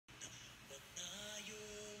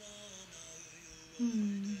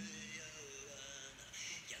Hmm.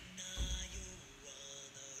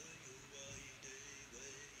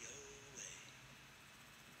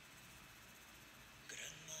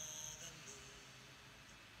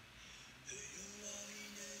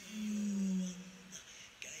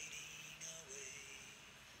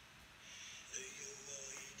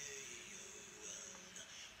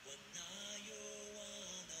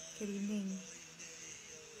 Good evening.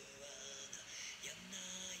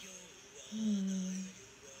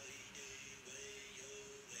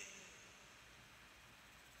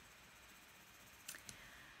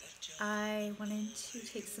 I wanted to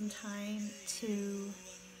take some time to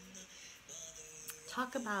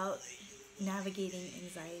talk about navigating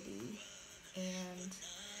anxiety and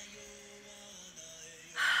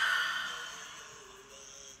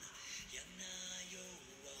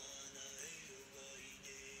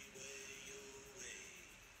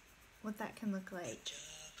what that can look like.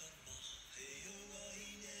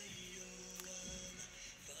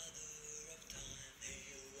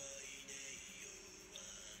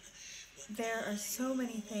 There are so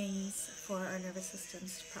many things for our nervous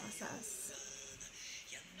systems to process.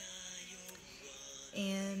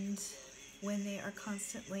 And when they are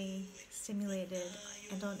constantly stimulated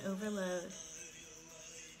and on overload,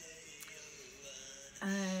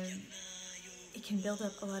 it can build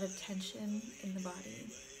up a lot of tension in the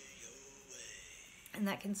body. And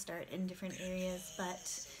that can start in different areas,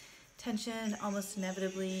 but tension almost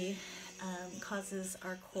inevitably causes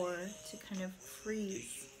our core to kind of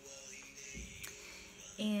freeze.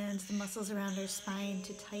 And the muscles around our spine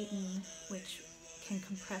to tighten, which can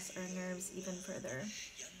compress our nerves even further.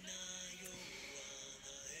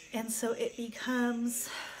 And so it becomes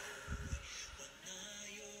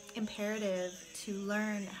imperative to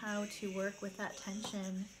learn how to work with that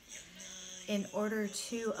tension in order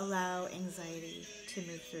to allow anxiety to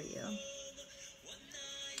move through you.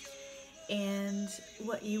 And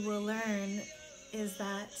what you will learn is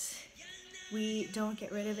that we don't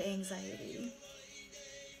get rid of anxiety,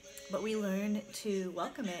 but we learn to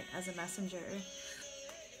welcome it as a messenger,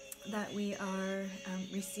 that we are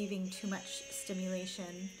receiving too much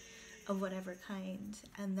stimulation of whatever kind,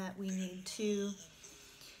 and that we need to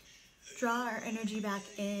draw our energy back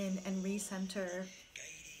in and recenter,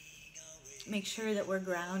 make sure that we're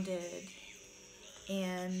grounded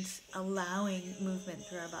and allowing movement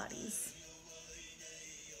through our bodies.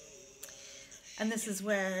 And this is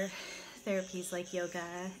where therapies like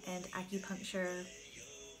yoga and acupuncture,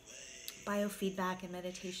 biofeedback and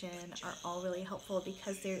meditation are all really helpful,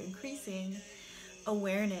 because they're increasing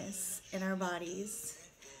awareness in our bodies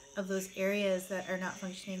of those areas that are not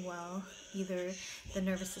functioning well. Either the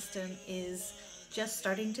nervous system is just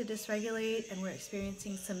starting to dysregulate and we're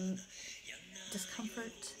experiencing some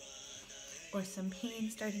discomfort or some pain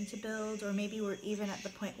starting to build, or maybe we're even at the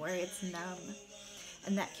point where it's numb.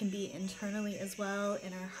 And that can be internally as well,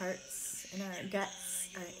 in our hearts, in our guts.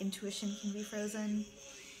 Our intuition can be frozen.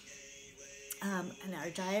 And our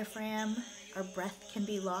diaphragm, our breath can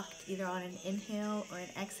be locked either on an inhale or an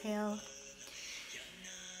exhale.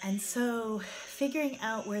 And so figuring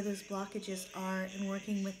out where those blockages are and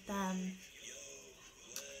working with them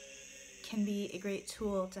can be a great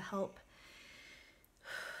tool to help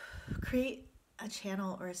create a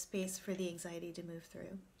channel or a space for the anxiety to move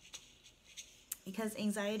through. Because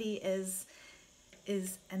anxiety is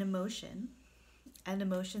an emotion, and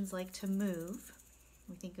emotions like to move.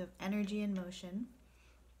 We think of energy and motion.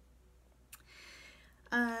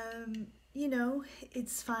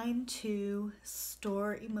 It's fine to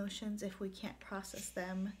store emotions if we can't process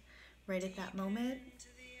them right at that moment.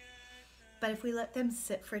 But if we let them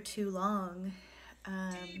sit for too long,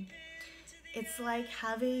 it's like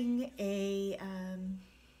having a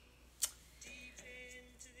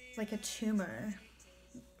tumor,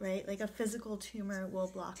 right? Like a physical tumor will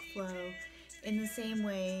block flow. In the same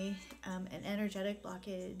way, an energetic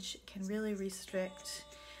blockage can really restrict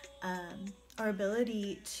our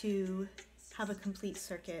ability to have a complete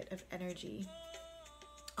circuit of energy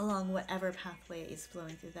along whatever pathway is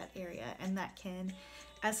flowing through that area. And that can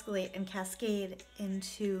escalate and cascade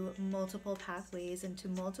into multiple pathways, into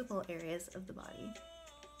multiple areas of the body.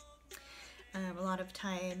 A lot of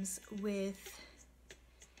times with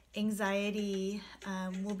anxiety,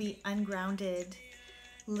 we'll be ungrounded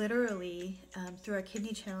literally through our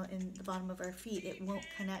kidney channel in the bottom of our feet. It won't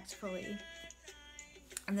connect fully.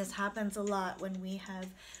 And this happens a lot when we have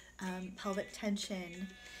pelvic tension,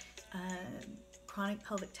 chronic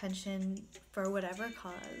pelvic tension for whatever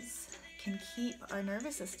cause can keep our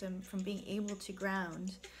nervous system from being able to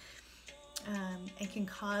ground, and can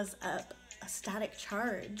cause up a static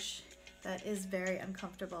charge that is very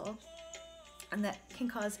uncomfortable. And that can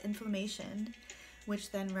cause inflammation,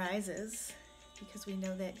 which then rises, because we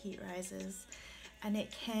know that heat rises, and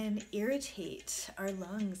it can irritate our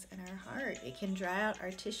lungs and our heart. It can dry out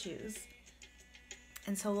our tissues.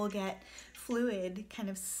 And so we'll get fluid kind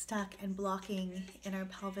of stuck and blocking in our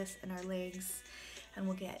pelvis and our legs, and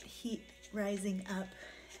we'll get heat rising up,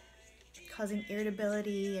 causing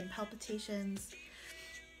irritability and palpitations.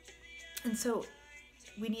 And so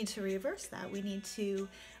we need to reverse that. We need to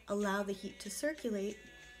allow the heat to circulate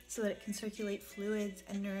so that it can circulate fluids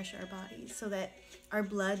and nourish our bodies, so that our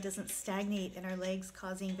blood doesn't stagnate in our legs,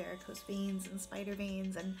 causing varicose veins and spider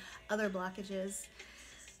veins and other blockages,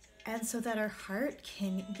 and so that our heart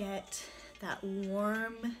can get that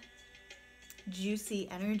warm, juicy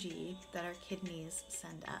energy that our kidneys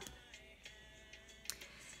send up.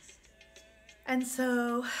 And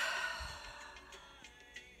so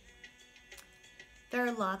there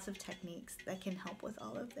are lots of techniques that can help with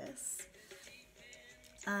all of this.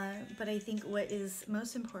 But I think what is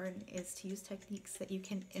most important is to use techniques that you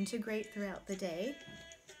can integrate throughout the day,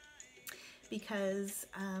 because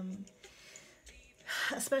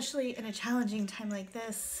especially in a challenging time like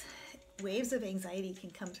this, waves of anxiety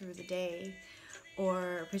can come through the day,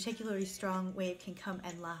 or a particularly strong wave can come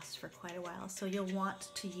and last for quite a while. So you'll want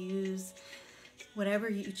to use whatever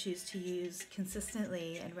you choose to use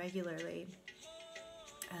consistently and regularly,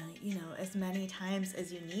 as many times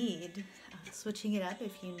as you need, switching it up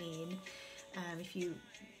if you need. If you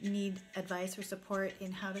need advice or support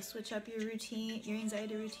in how to switch up your routine, your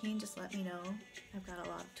anxiety routine, just let me know. I've got a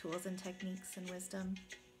lot of tools and techniques and wisdom.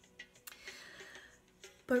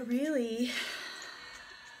 But really,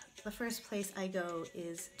 the first place I go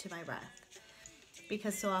is to my breath,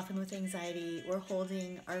 because so often with anxiety, we're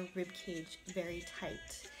holding our rib cage very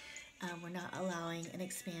tight. We're not allowing an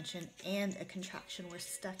expansion and a contraction. We're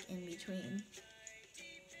stuck in between.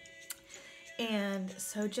 And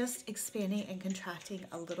so just expanding and contracting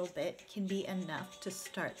a little bit can be enough to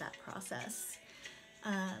start that process.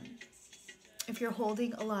 If you're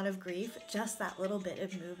holding a lot of grief, just that little bit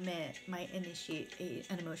of movement might initiate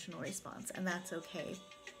an emotional response, and that's okay.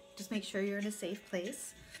 Just make sure you're in a safe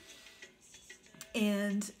place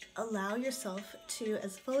and allow yourself to,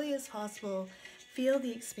 as fully as possible, feel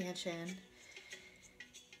the expansion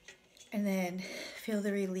and then feel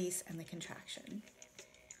the release and the contraction.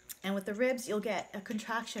 And with the ribs, you'll get a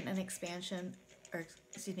contraction and expansion,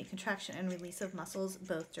 contraction and release of muscles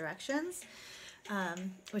both directions,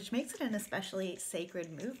 which makes it an especially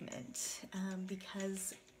sacred movement,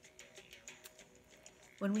 because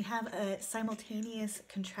when we have a simultaneous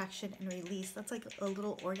contraction and release, that's like a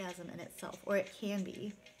little orgasm in itself, or it can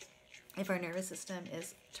be if our nervous system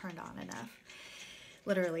is turned on enough,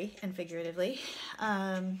 literally and figuratively.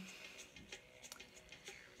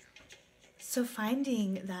 So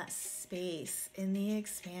finding that space in the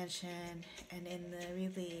expansion and in the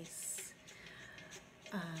release,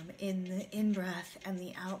 in the in-breath and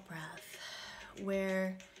the out-breath,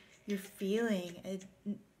 where you're feeling a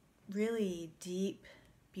really deep,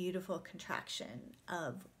 beautiful contraction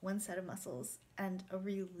of one set of muscles and a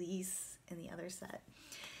release in the other set.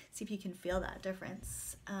 See if you can feel that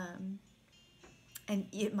difference. And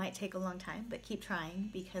it might take a long time, but keep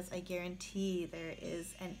trying, because I guarantee there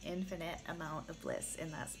is an infinite amount of bliss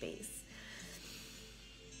in that space.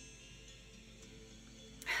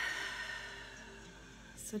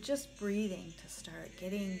 So just breathing to start,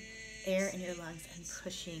 getting air in your lungs and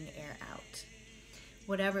pushing air out.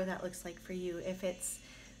 Whatever that looks like for you. If it's,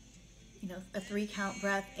 a 3-count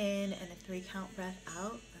breath in and a 3-count breath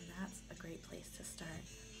out, then that's a great place to start.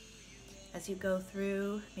 As you go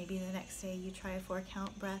through, maybe the next day you try a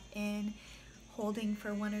 4-count breath in, holding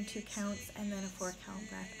for 1 or 2 counts, and then a 4-count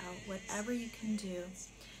breath out. Whatever you can do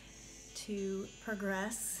to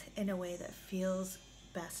progress in a way that feels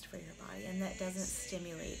best for your body and that doesn't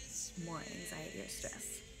stimulate more anxiety or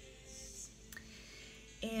stress.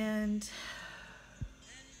 And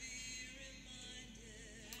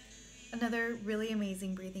another really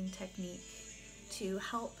amazing breathing technique to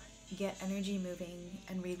help get energy moving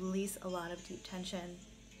and release a lot of deep tension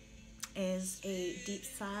is a deep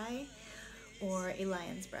sigh or a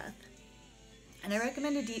lion's breath. And I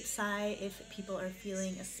recommend a deep sigh if people are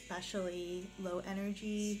feeling especially low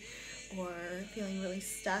energy or feeling really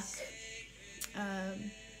stuck.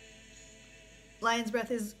 Lion's breath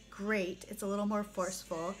is great. It's a little more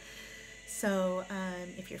forceful. So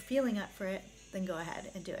if you're feeling up for it, then go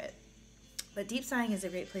ahead and do it. But deep sighing is a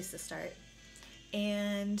great place to start.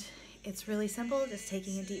 And it's really simple, just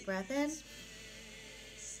taking a deep breath in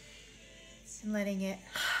and letting it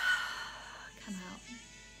come out.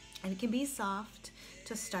 And it can be soft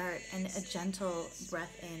to start and a gentle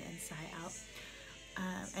breath in and sigh out.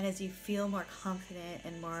 And as you feel more confident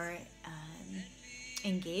and more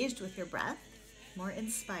engaged with your breath, more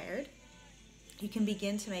inspired, you can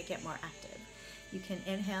begin to make it more active. You can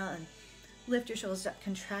inhale and lift your shoulders up,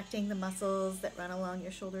 contracting the muscles that run along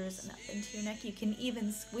your shoulders and up into your neck. You can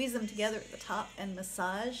even squeeze them together at the top and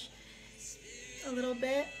massage a little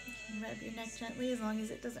bit. You can rub your neck gently as long as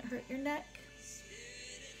it doesn't hurt your neck.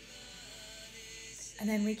 And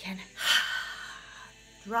then we can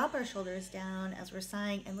drop our shoulders down as we're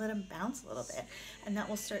sighing and let them bounce a little bit. And that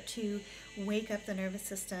will start to wake up the nervous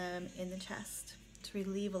system in the chest to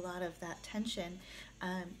relieve a lot of that tension,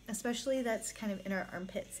 especially that's kind of in our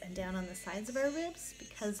armpits and down on the sides of our ribs,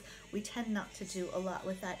 because we tend not to do a lot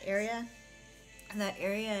with that area. And that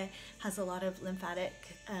area has a lot of lymphatic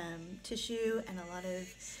tissue and a lot of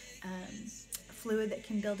fluid that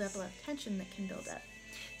can build up, a lot of tension that can build up.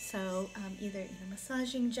 So either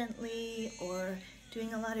massaging gently or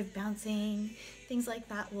doing a lot of bouncing, things like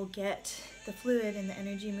that will get the fluid and the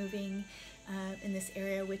energy moving in this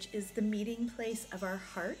area, which is the meeting place of our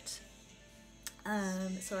heart.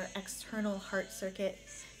 So our external heart circuit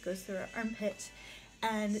goes through our armpit,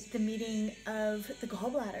 and the meeting of the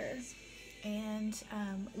gallbladder. And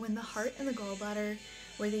when the heart and the gallbladder,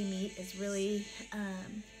 where they meet, is really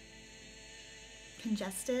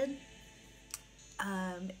congested,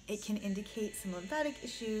 it can indicate some lymphatic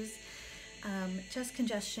issues, chest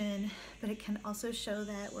congestion, but it can also show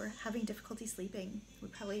that we're having difficulty sleeping. We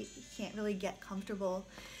probably can't really get comfortable.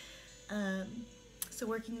 So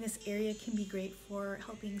working this area can be great for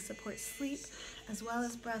helping support sleep, as well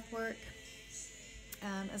as breath work,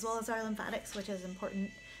 as well as our lymphatics, which is important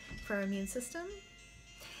for our immune system,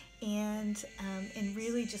 and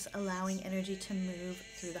really just allowing energy to move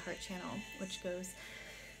through the heart channel, which goes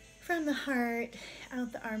from the heart,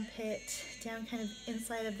 out the armpit, down kind of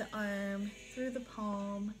inside of the arm, through the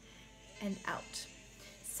palm, and out.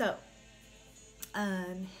 So,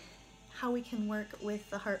 how we can work with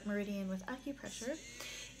the heart meridian with acupressure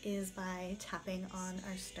is by tapping on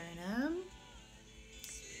our sternum,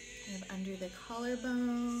 kind of under the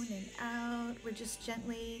collarbone and out. We're just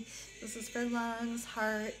gently, this is for lungs,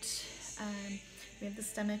 heart. We have the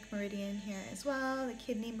stomach meridian here as well, the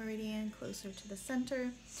kidney meridian closer to the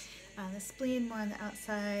center, the spleen more on the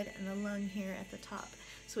outside, and the lung here at the top.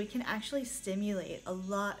 So we can actually stimulate a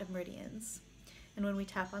lot of meridians. And when we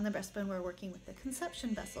tap on the breastbone, we're working with the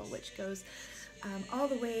conception vessel, which goes all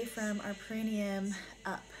the way from our perineum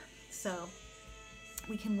up. So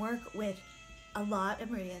we can work with a lot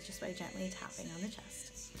of meridians just by gently tapping on the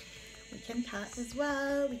chest. We can pat as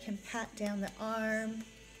well. We can pat down the arm,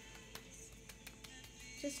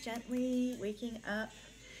 just gently waking up.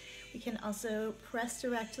 We can also press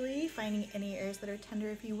directly, finding any areas that are tender.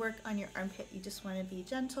 If you work on your armpit, you just want to be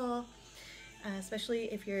gentle, especially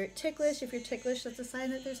if you're ticklish. If you're ticklish, that's a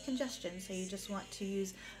sign that there's congestion. So you just want to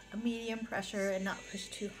use a medium pressure and not push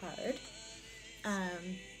too hard.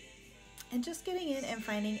 And just getting in and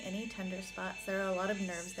finding any tender spots. There are a lot of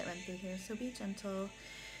nerves that run through here, so be gentle.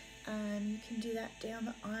 You can do that down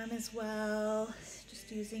the arm as well, just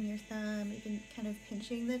using your thumb, even kind of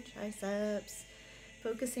pinching the triceps,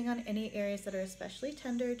 focusing on any areas that are especially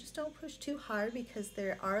tender. Just don't push too hard because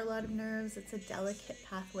there are a lot of nerves. It's a delicate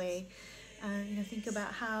pathway. Think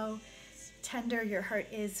about how tender your heart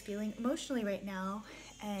is feeling emotionally right now,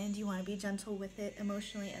 and you want to be gentle with it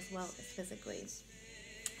emotionally as well as physically.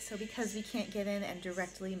 So because we can't get in and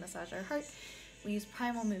directly massage our heart, we use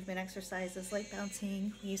primal movement exercises like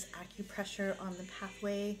bouncing. We use acupressure on the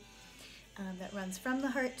pathway that runs from the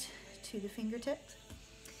heart to the fingertip.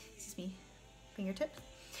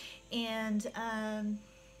 And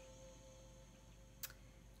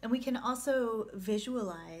we can also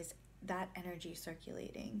visualize that energy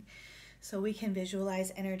circulating. So we can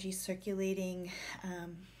visualize energy circulating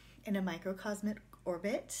in a microcosmic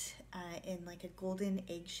orbit in like a golden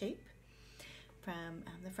egg shape from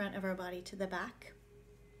the front of our body to the back,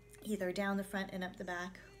 either down the front and up the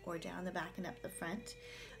back, or down the back and up the front.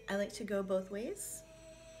 I like to go both ways.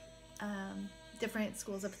 Different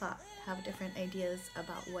schools of thought have different ideas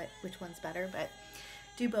about which one's better, but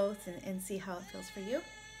do both and see how it feels for you.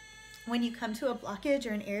 When you come to a blockage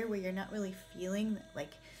or an area where you're not really feeling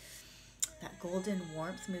like that golden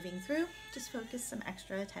warmth moving through, just focus some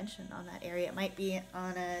extra attention on that area. It might be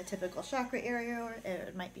on a typical chakra area, or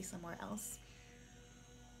it might be somewhere else.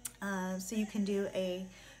 So you can do a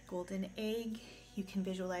golden egg. You can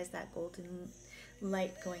visualize that golden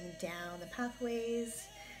light going down the pathways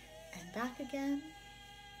and back again.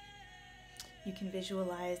 You can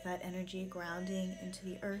visualize that energy grounding into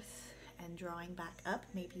the earth and drawing back up,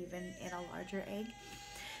 maybe even in a larger egg.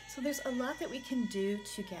 So there's a lot that we can do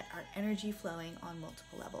to get our energy flowing on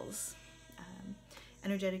multiple levels,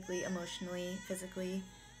 energetically, emotionally, physically.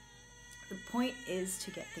 The point is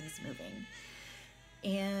to get things moving.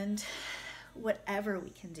 And whatever we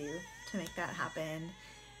can do to make that happen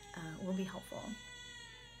will be helpful.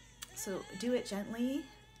 So do it gently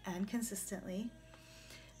and consistently.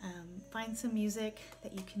 Find some music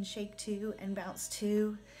that you can shake to and bounce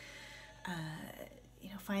to.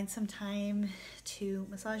 Find some time to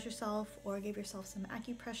massage yourself or give yourself some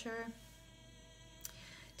acupressure.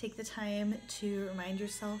 Take the time to remind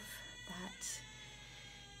yourself that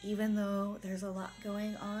even though there's a lot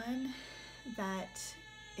going on, that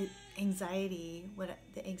the anxiety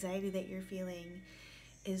that you're feeling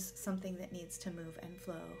is something that needs to move and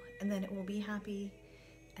flow, and then it will be happy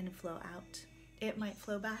and flow out. It might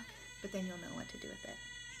flow back, but then you'll know what to do with it.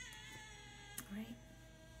 All right,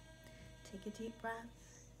 take a deep breath.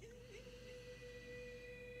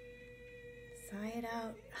 Sigh it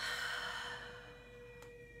out.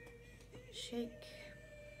 Shake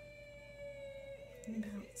and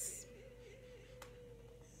bounce.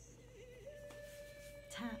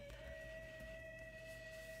 Tap.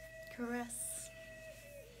 Caress.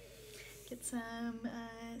 Get some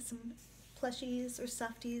plushies or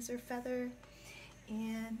softies or feather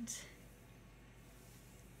and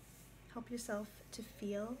help yourself to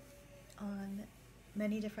feel on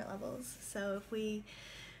many different levels. So if we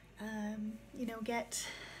get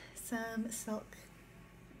some silk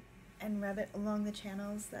and rub it along the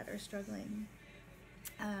channels that are struggling.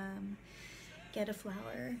 Get a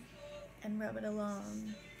flower and rub it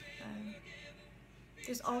along.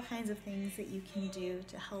 There's all kinds of things that you can do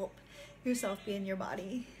to help yourself be in your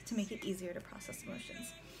body to make it easier to process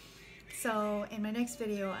emotions. So in my next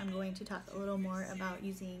video, I'm going to talk a little more about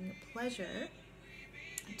using pleasure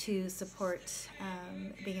to support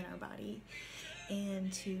being in our body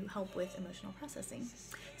and to help with emotional processing.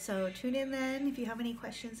 So tune in then. If you have any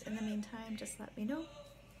questions in the meantime, just let me know.